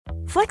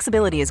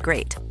Flexibility is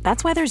great.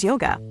 That's why there's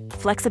yoga.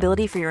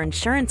 Flexibility for your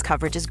insurance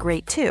coverage is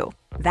great too.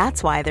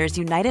 That's why there's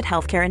United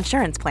Healthcare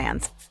Insurance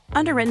Plans.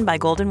 Underwritten by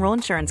Golden Rule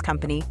Insurance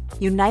Company,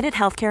 United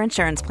Healthcare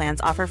Insurance Plans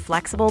offer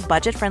flexible,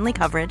 budget-friendly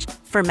coverage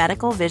for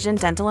medical, vision,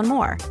 dental, and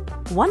more.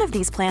 One of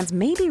these plans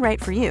may be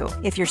right for you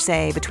if you're,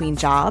 say, between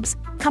jobs,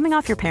 coming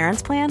off your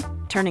parents' plan,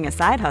 turning a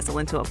side hustle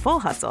into a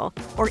full hustle,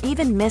 or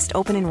even missed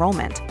open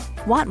enrollment.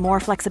 Want more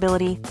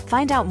flexibility?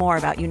 Find out more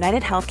about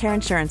United Healthcare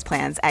Insurance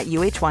Plans at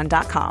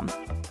uh1.com.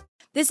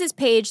 This is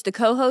Paige, the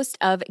co-host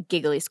of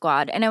Giggly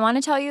Squad, and I want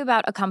to tell you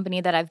about a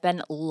company that I've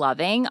been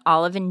loving,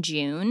 Olive &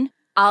 June.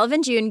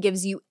 Olive & June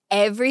gives you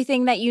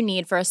everything that you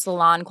need for a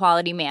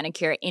salon-quality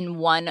manicure in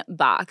one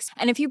box.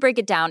 And if you break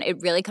it down, it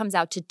really comes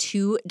out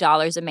to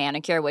 $2 a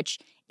manicure, which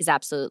is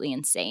absolutely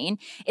insane.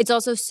 It's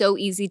also so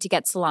easy to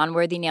get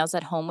salon-worthy nails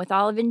at home with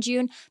Olive &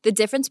 June. The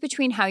difference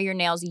between how your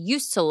nails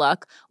used to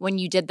look when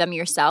you did them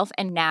yourself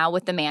and now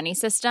with the Mani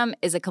system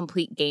is a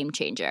complete game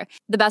changer.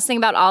 The best thing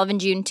about Olive &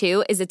 June,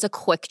 too, is it's a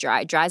quick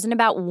dry. Dries in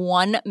about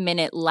 1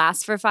 minute,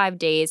 lasts for 5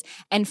 days,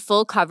 and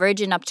full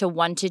coverage in up to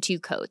 1 to 2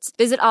 coats.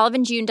 Visit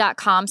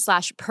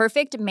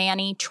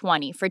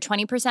oliveandjune.com/perfectmani20 for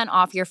 20%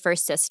 off your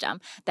first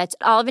system. That's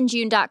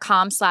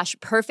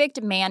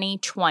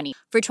oliveandjune.com/perfectmani20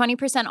 for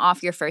 20%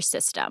 off your first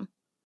system.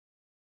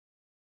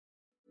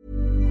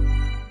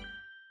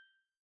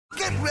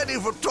 Get ready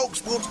for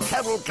TalkSport's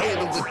cavalcade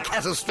of the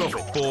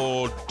catastrophic.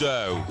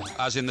 Bordeaux,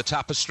 as in the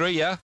tapestry,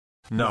 yeah?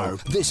 No.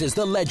 This is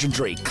the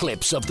legendary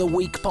Clips of the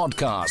Week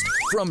podcast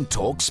from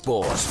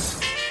TalkSport.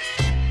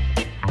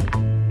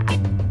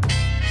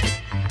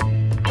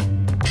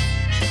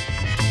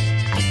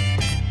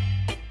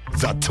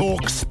 The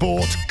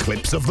TalkSport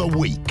Clips of the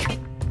Week.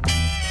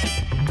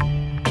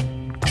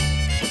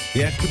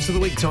 Yeah, Clips of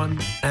the Week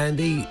time.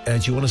 Andy, do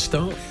you want to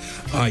start?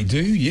 I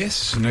do,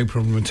 yes, no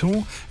problem at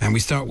all. And we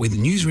start with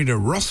newsreader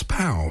Ross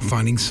Powell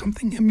finding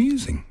something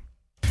amusing.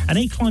 And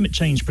 8 climate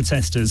change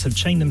protesters have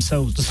chained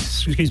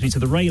themselves, to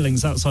the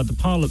railings outside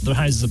the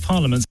Houses of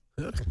Parliament.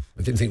 I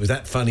didn't think it was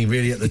that funny,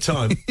 really, at the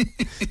time.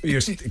 You're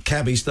a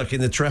cabbie stuck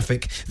in the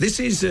traffic. This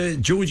is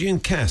Georgie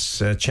and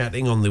Cass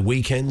chatting on the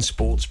weekend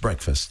sports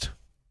breakfast.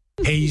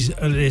 He's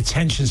the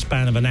attention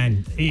span of an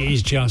ant. It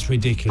is just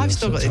ridiculous. I've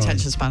still got the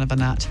attention span of a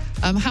gnat.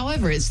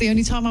 However, it's the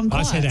only time I'm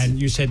quiet. I said ant,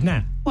 you said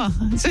gnat. Well,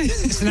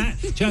 it's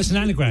an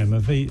anagram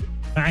of the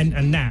ant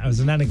and gnat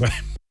as an anagram.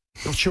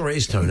 Not sure it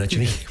is, Tone,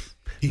 actually.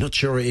 Not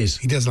sure it is.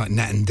 He does like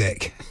Nat and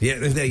Deck. Yeah,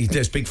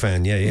 there's big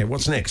fan. Yeah.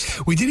 What's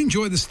next? We did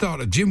enjoy the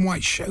start of Jim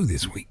White's show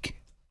this week.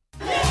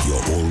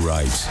 You're all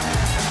right.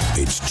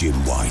 It's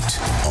Jim White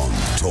on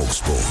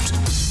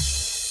TalkSport.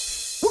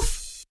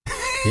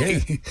 Yeah.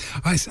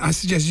 I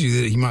suggested to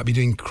you that he might be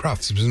doing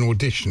Crufts. It was an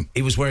audition.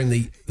 He was wearing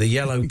the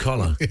yellow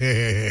collar.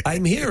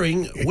 I'm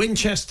hearing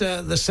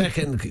Winchester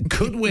II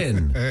could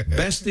win.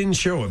 Best in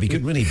show. It'd be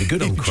good, wouldn't he? Be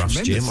good on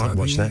Crufts, Jim. I'd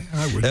watch that.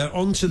 I would.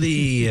 On to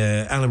the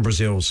Alan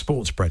Brazil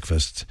sports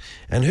breakfast.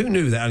 And who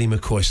knew that Ali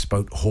McCoy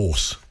spoke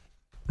horse?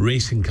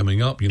 Racing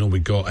coming up,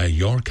 we've got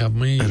York, haven't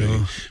we?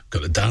 We've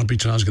got the Derby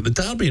trials. We've got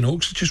the Derby in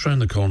Oaks just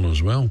round the corner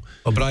as well.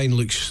 O'Brien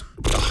looks...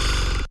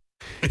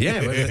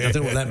 Yeah, I don't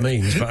know what that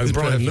means, but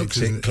O'Brien looks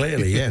it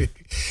clearly, yeah.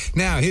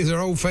 Now, here's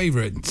our old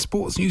favourite,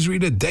 sports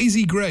newsreader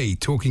Daisy Gray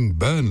talking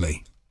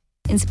Burnley.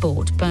 In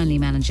sport, Burnley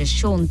manager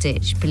Sean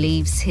Dyche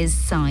believes his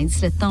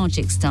side's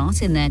lethargic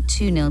start in their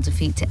 2-0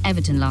 defeat to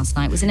Everton last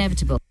night was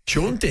inevitable.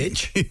 Sean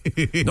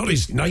Dyche? Not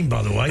his name,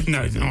 by the way.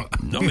 No,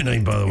 not my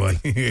name, by the way.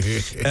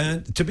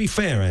 To be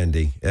fair,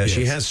 Andy, yes.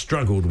 She has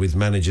struggled with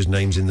managers'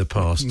 names in the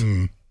past.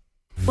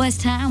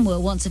 West Ham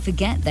will want to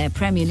forget their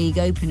Premier League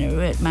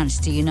opener at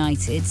Manchester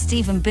United.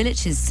 Stephen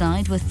Billich's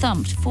side were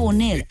thumped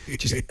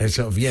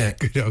 4-0.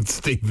 Good old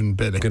Stephen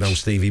Billich. Good old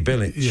Stevie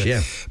Billich,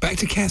 yeah. Back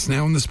to Cass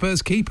now on the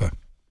Spurs keeper.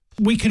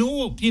 We can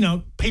all,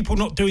 people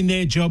not doing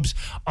their jobs.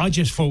 I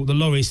just thought the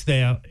Loris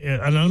there,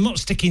 and I'm not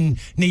sticking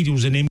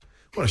needles in him.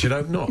 Well, I should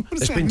hope not.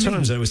 There's been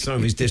times, though, with some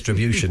of his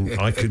distribution,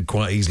 I could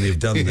quite easily have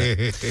done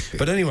that.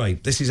 But anyway,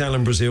 this is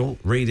Alan Brazil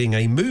reading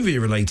a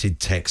movie-related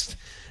text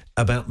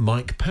about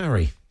Mike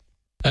Parry.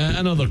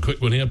 Another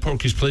quick one here.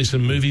 Porky's Place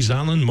in movies.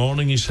 Alan,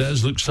 morning, he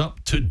says, looks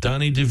up to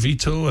Danny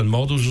DeVito and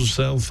models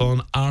herself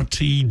on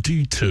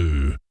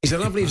RTD2. He's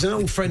an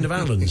old friend of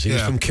Alan's. He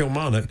was from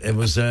Kilmarnock. There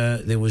was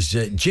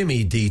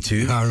Jimmy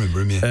D2. I remember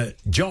him, yeah.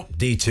 Jock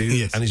D2,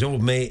 yes. and his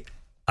old mate,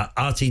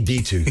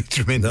 RTD2.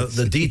 Tremendous.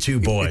 The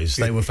D2 boys.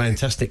 They were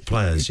fantastic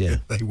players, yeah.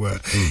 They were.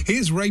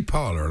 Here's Ray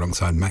Parlour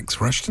alongside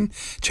Max Rushton,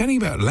 chatting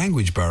about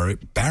language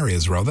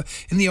barriers,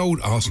 in the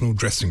old Arsenal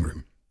dressing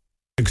room.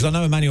 Because I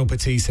know Emmanuel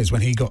Petit says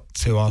when he got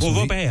to Arsenal...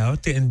 Well,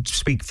 Robert didn't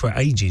speak for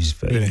ages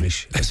for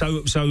English.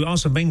 So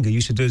Arsene Wenger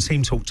used to do a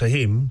team talk to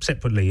him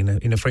separately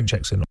in a French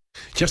accent.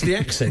 Just the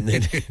accent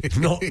then,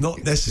 not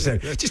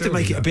necessarily. Just to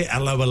make it a bit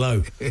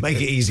hello, make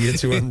it easier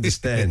to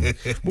understand.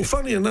 Well,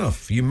 funny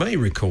enough, you may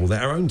recall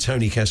that our own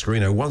Tony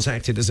Cascarino once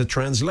acted as a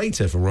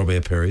translator for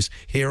Robert Pires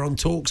here on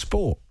Talk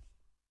Sport.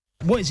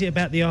 What is it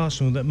about the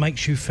Arsenal that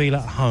makes you feel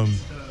at home?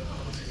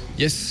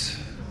 Yes.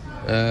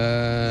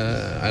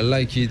 I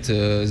like it,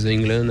 the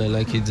England, I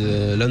like it,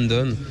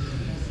 London.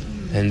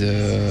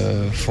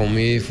 And for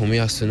me,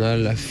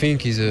 Arsenal, I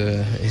think is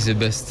the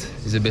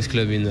best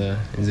club in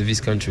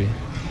this country.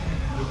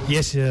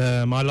 Yes,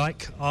 I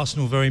like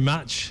Arsenal very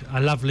much. I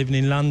love living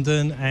in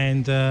London,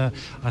 and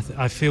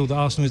I feel that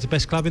Arsenal is the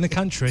best club in the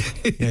country.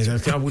 Yeah,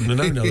 I wouldn't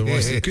have known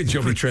otherwise. Good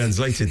job he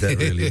translated that,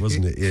 really,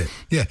 wasn't it? Yeah.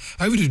 Yeah.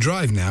 Over to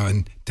Drive now,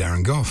 and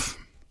Darren Gough.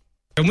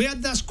 And we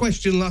had that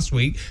question last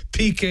week,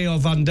 Piqué or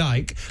Van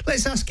Dijk.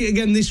 Let's ask it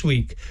again this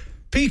week.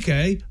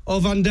 Piqué or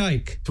Van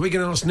Dijk? So we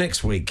can ask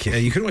next week.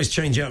 You can always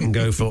change up and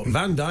go for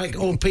Van Dijk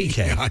or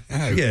Piqué. Yeah,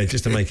 I know. Yeah,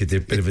 just to make a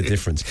bit of a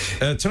difference.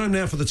 Time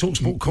now for the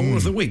TalkSport Call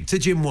of the Week to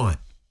Jim White.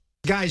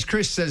 Guys,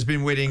 Chris has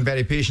been waiting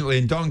very patiently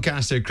in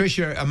Doncaster. Chris,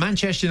 you're a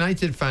Manchester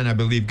United fan, I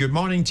believe. Good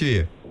morning to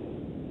you.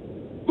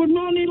 Good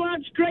morning,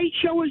 lads. Great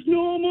show as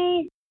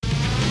normal.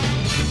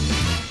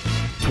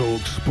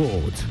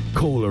 TalkSport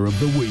Caller of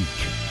the Week.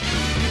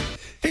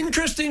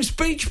 Interesting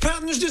speech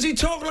patterns. Does he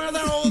talk like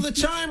that all the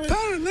time?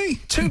 Apparently.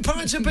 2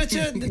 pints of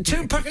bitter,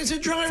 2 packets of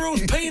dry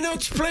roast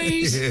peanuts,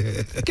 please.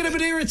 Get a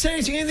bit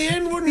irritating in the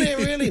end, wouldn't it,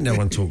 really? No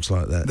one talks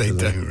like that. They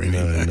don't really.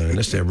 No,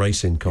 unless they're a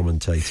racing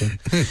commentator.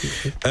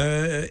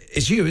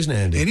 It's you, isn't it,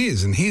 Andy? It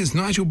is, and here's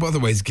Nigel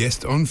Botherway's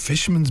guest on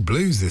Fisherman's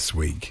Blues this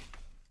week.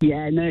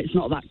 Yeah, no, it's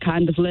not that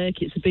kind of lake.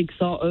 It's a big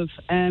sort of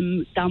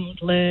dammed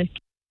lake.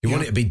 You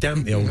want it to be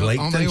damp, the old lake,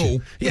 aren't don't they you?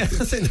 all? Yeah, I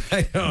think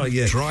they are,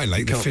 yeah. Dry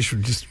lake, the fish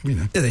would just,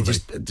 Yeah, they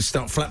just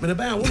start flapping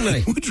about, wouldn't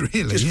they? Would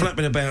really, just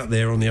flapping about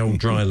there on the old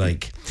dry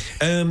lake.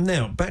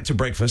 Now, back to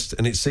breakfast,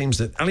 and it seems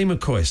that Ali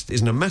McCoist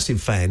isn't a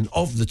massive fan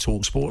of the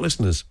TalkSport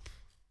listeners.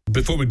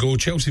 Before we go,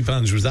 Chelsea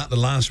fans, was that the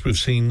last we've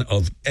seen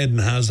of Eden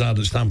Hazard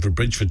at Stamford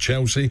Bridge for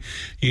Chelsea?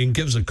 You can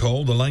give us a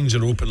call. The lines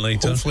are open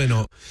later. Hopefully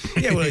not.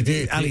 Yeah, well,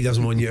 Ali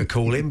doesn't want you to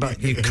call him,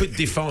 but you could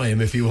defy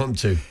him if you want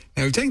to.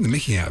 Now, we're taking the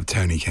mickey out of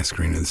Tony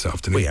Cascarino this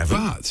afternoon. We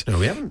haven't. No,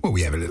 we haven't. Well,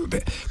 we have a little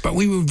bit. But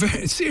we were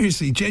very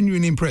seriously,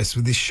 genuinely impressed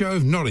with this show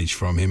of knowledge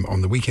from him on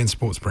the Weekend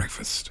Sports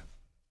Breakfast.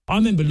 I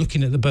remember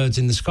looking at the birds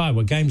in the sky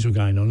where games were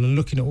going on and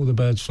looking at all the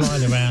birds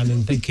flying around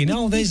and thinking,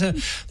 oh, there's a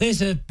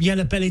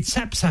yellow-bellied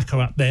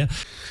sapsucker up there.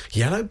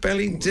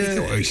 Yellow-bellied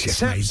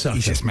sapsucker?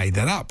 He's just made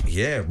that up.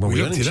 Yeah, well,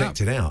 we only checked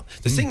it out.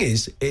 The thing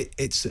is,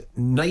 it's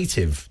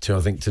native to,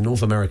 I think, to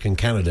North America and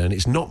Canada, and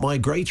it's not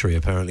migratory,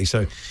 apparently.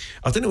 So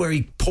I don't know where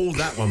he pulled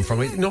that one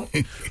from. It's not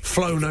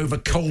flown over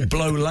Cold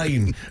Blow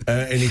Lane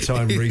any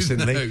time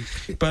recently. No.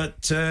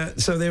 But,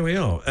 so there we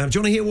are. Do you want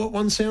to hear what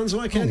one sounds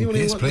like, Andy?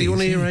 Yes, please. You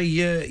want to hear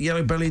a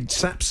yellow-bellied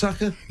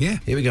sapsucker? Yeah.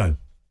 Here we go.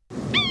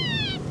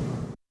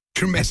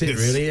 Tremendous. That's it,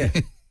 really, yeah.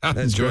 I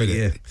That's enjoyed great,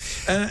 it.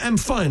 Yeah. And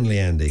finally,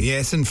 Andy.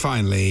 Yes, and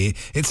finally,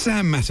 it's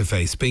Sam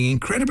Matterface being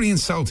incredibly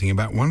insulting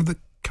about one of the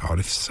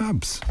Cardiff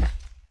subs.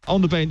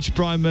 On the bench,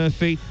 Brian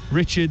Murphy,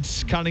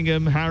 Richards,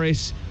 Cunningham,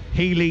 Harris,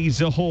 Healy,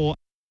 Zahor.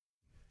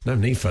 No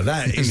need for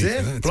that, is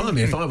there?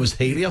 Blimey, if I was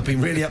Healy, I'd be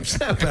really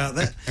upset about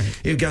that.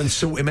 He'd go and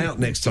sort him out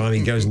next time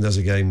he goes and does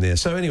a game there.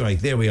 So anyway,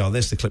 there we are.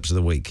 There's the clips of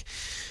the week.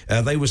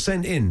 They were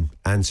sent in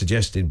and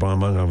suggested by,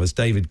 among others,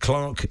 David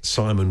Clark,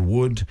 Simon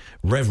Wood,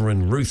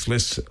 Reverend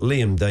Ruthless,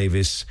 Liam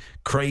Davis,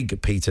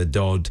 Craig Peter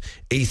Dodd,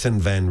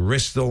 Ethan Van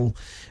Ristel,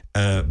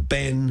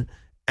 Ben,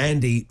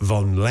 Andy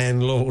Von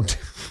Landlord,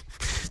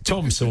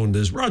 Tom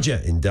Saunders,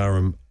 Roger in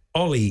Durham,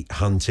 Ollie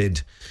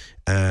Hunted,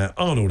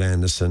 Arnold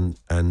Anderson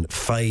and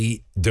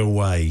Faye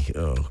DeWay.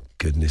 Oh,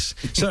 goodness.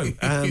 So,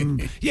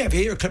 if you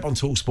hear a clip on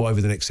TalkSport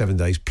over the next 7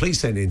 days, please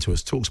send it in to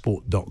us,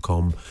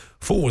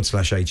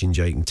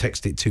 talksport.com/H&J. You can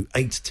text it to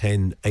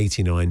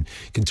 81089. You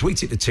can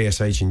tweet it to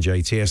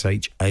TSH&J,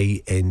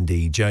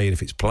 TSHANDJ, and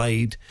if it's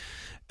played,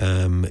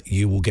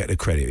 you will get a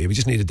credit. We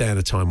just need a day at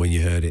a time when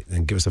you heard it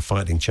and give us a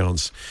fighting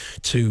chance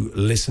to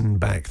listen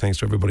back. Thanks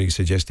to everybody who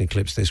suggested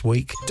clips this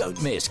week. Don't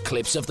miss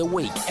Clips of the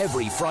Week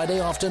every Friday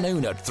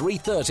afternoon at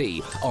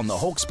 3:30 on the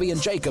Hawksby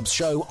and Jacobs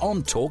Show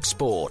on Talk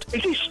Sport.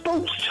 Is this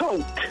Sports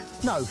Talk?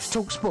 No,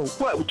 Talk Sport.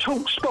 Well,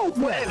 Talk Sport,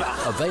 whatever.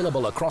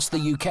 Available across the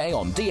UK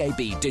on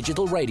DAB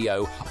digital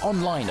radio,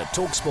 online at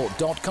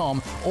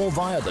talksport.com or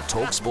via the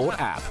Talk Sport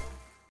app.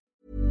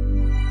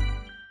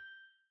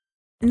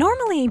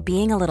 Normally,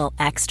 being a little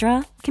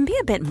extra can be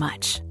a bit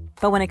much,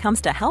 but when it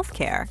comes to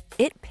healthcare,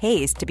 it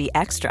pays to be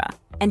extra.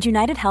 And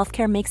United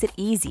Healthcare makes it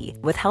easy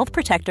with Health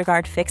Protector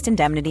Guard fixed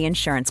indemnity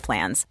insurance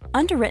plans.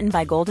 Underwritten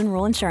by Golden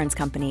Rule Insurance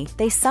Company,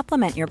 they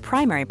supplement your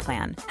primary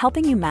plan,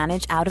 helping you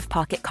manage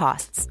out-of-pocket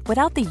costs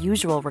without the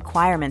usual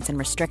requirements and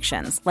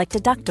restrictions like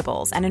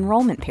deductibles and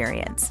enrollment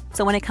periods.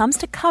 So when it comes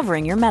to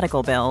covering your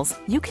medical bills,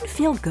 you can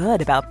feel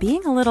good about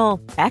being a little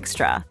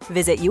extra.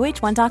 Visit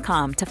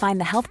UH1.com to find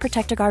the Health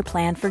Protector Guard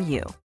plan for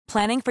you.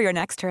 Planning for your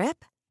next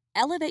trip?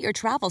 Elevate your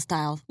travel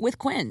style with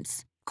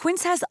Quince.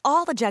 Quince has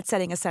all the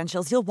jet-setting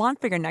essentials you'll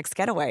want for your next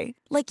getaway,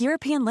 like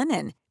European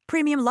linen,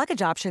 premium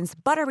luggage options,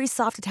 buttery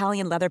soft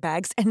Italian leather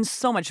bags, and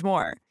so much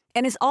more.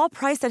 And is all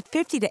priced at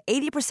 50 to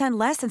 80%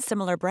 less than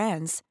similar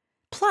brands.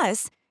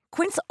 Plus,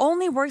 Quince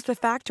only works with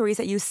factories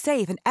that use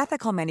safe and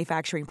ethical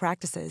manufacturing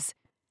practices.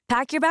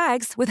 Pack your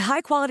bags with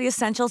high-quality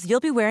essentials you'll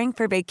be wearing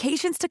for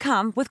vacations to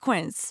come with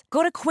Quince.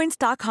 Go to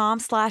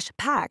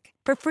quince.com/pack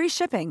for free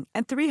shipping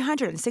and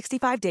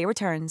 365-day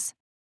returns.